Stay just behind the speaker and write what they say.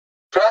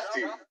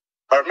Trusty,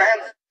 our man,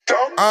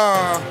 don't.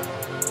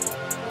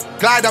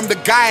 Glad I'm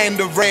the guy in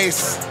the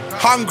race.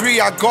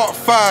 Hungry, I got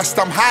first,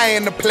 I'm high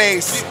in the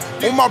place.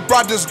 All my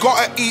brothers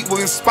gotta eat will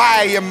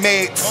inspire your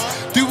mates.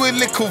 Do a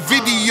little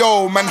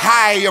video, man,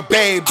 hire your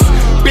babes.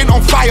 Been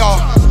on fire,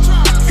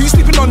 who's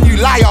sleeping on you,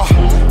 liar?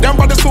 Them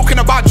brothers talking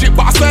about drip,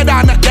 but I swear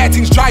down that their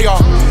thing's drier.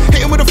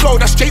 Hit 'em with a flow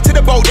that's straight to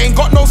the boat, they ain't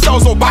got no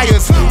sales or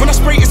buyers. When I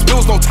spray it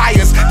spills, no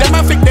tires. Them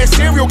man think they're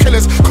serial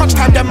killers, crunch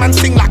time them man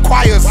sing like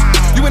choirs.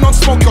 You ain't on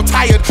smoke, you're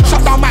tired.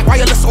 Shut down Mike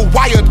wireless or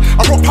wired.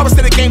 I brought powers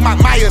to the game like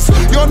Myers.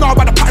 You don't know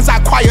about the patterns I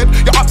acquired.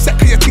 You're upset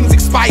cause your thing's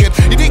expired.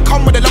 You didn't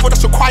come with the level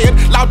that's required.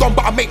 Loud on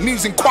but I make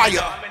music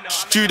quiet.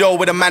 Studio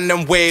with a man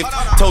and wave.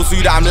 Told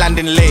Zoo that I'm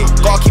landing late.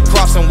 Gotta keep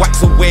crafts and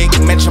wax awake.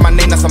 Mention my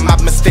name, that's a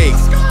mad mistake.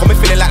 Got me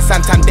feeling like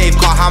Santan Dave.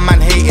 Got how man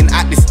hating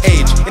at this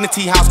age. In the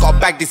tea house, gotta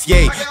bag this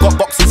yay. Got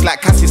boxes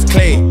like Cassius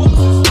Clay.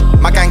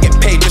 My gang get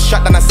paid, just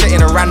shut down and sit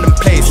in a random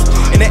place.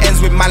 And it ends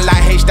with man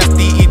like H, that's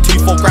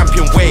DE2 for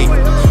Grampian way.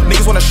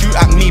 Niggas wanna shoot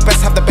at me,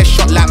 best have the best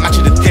shot like match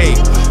of the day.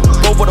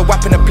 Go for the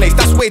whap in the place,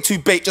 that's way too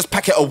bait, just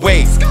pack it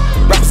away.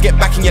 Rappers get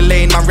back in your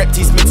lane, man rep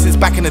these mixes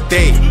back in the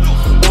day.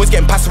 Always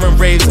getting passive and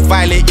raves,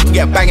 violate, you can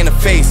get a bang in the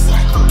face.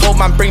 Told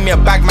man bring me a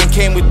bag, man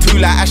came with two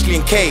like Ashley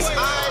and Kate.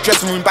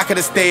 Dressing room back of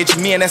the stage,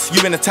 me and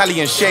SU in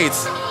Italian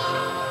shades.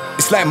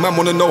 It's like man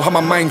wanna know how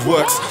my mind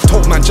works.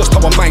 Told man just how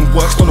my mind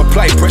works. Don't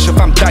apply pressure if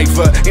I'm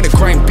divert. In a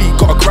grind beat,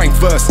 got a grind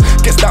verse.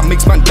 Guess that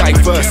makes man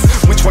diverse.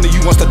 Which one of you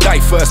wants to die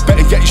first?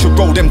 Better yet, you should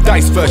roll them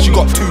dice first. You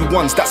got 2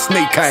 1s, that's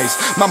snake eyes.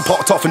 Man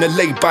popped off in a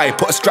lay-by.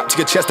 Put a strap to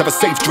your chest, have a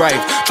safe drive.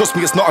 Trust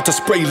me, it's not hard to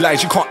spray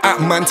lies. You can't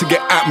act man to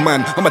get at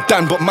man. I'm a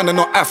Dan, but man, I'm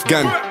not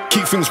Afghan.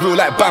 Keep things real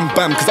like Bam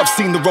Bam, cause I've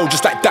seen the road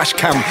just like dash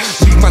cam.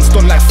 Leave man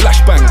stunned like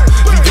flashbang.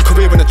 Leave your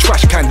career in a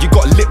trash can. You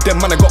got lip, them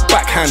man, I got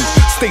backhand.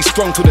 Stay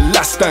strong till the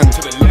last stand.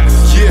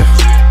 Yeah.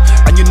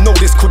 And you know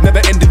this could never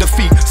end in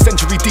defeat.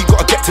 Century deep,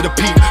 gotta get to the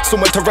peak.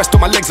 Somewhere to rest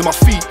on my legs and my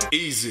feet.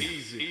 Easy.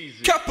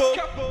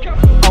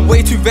 I'm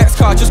way too vexed,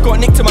 car. Just got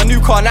nicked to my new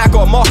car, now I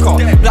got a marker.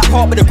 Black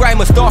heart, but the grime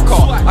was darker.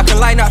 I can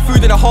line out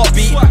food in a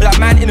heartbeat. Black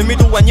man in the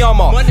middle when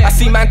Yama. I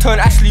see man turn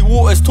Ashley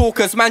Waters,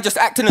 talkers, man just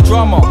acting a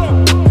drama.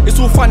 It's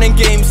all fun and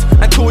games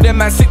until them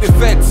man sit with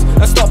feds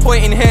and start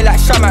pointing here like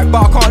Shamak,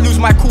 but I can't lose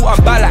my cool,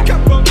 I'm Balak.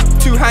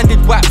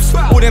 Two-handed whaps.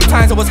 All them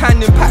times I was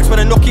handing packs with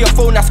a Nokia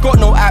phone that's got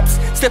no apps.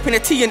 Step in a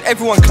T and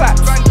everyone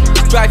claps.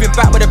 Driving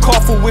back with a car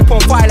full whip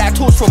on fire like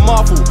torch from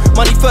Marvel.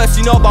 Money first,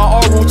 you know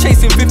about oral.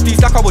 Chasing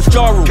 50s like I was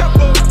Jarrell.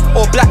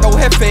 Or Black or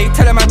Hefe.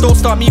 Tell a man don't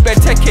start me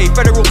Benteke.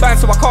 Federal ban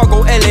so I can't go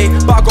LA,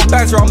 but I got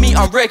bands around me,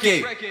 I'm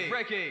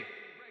reggae.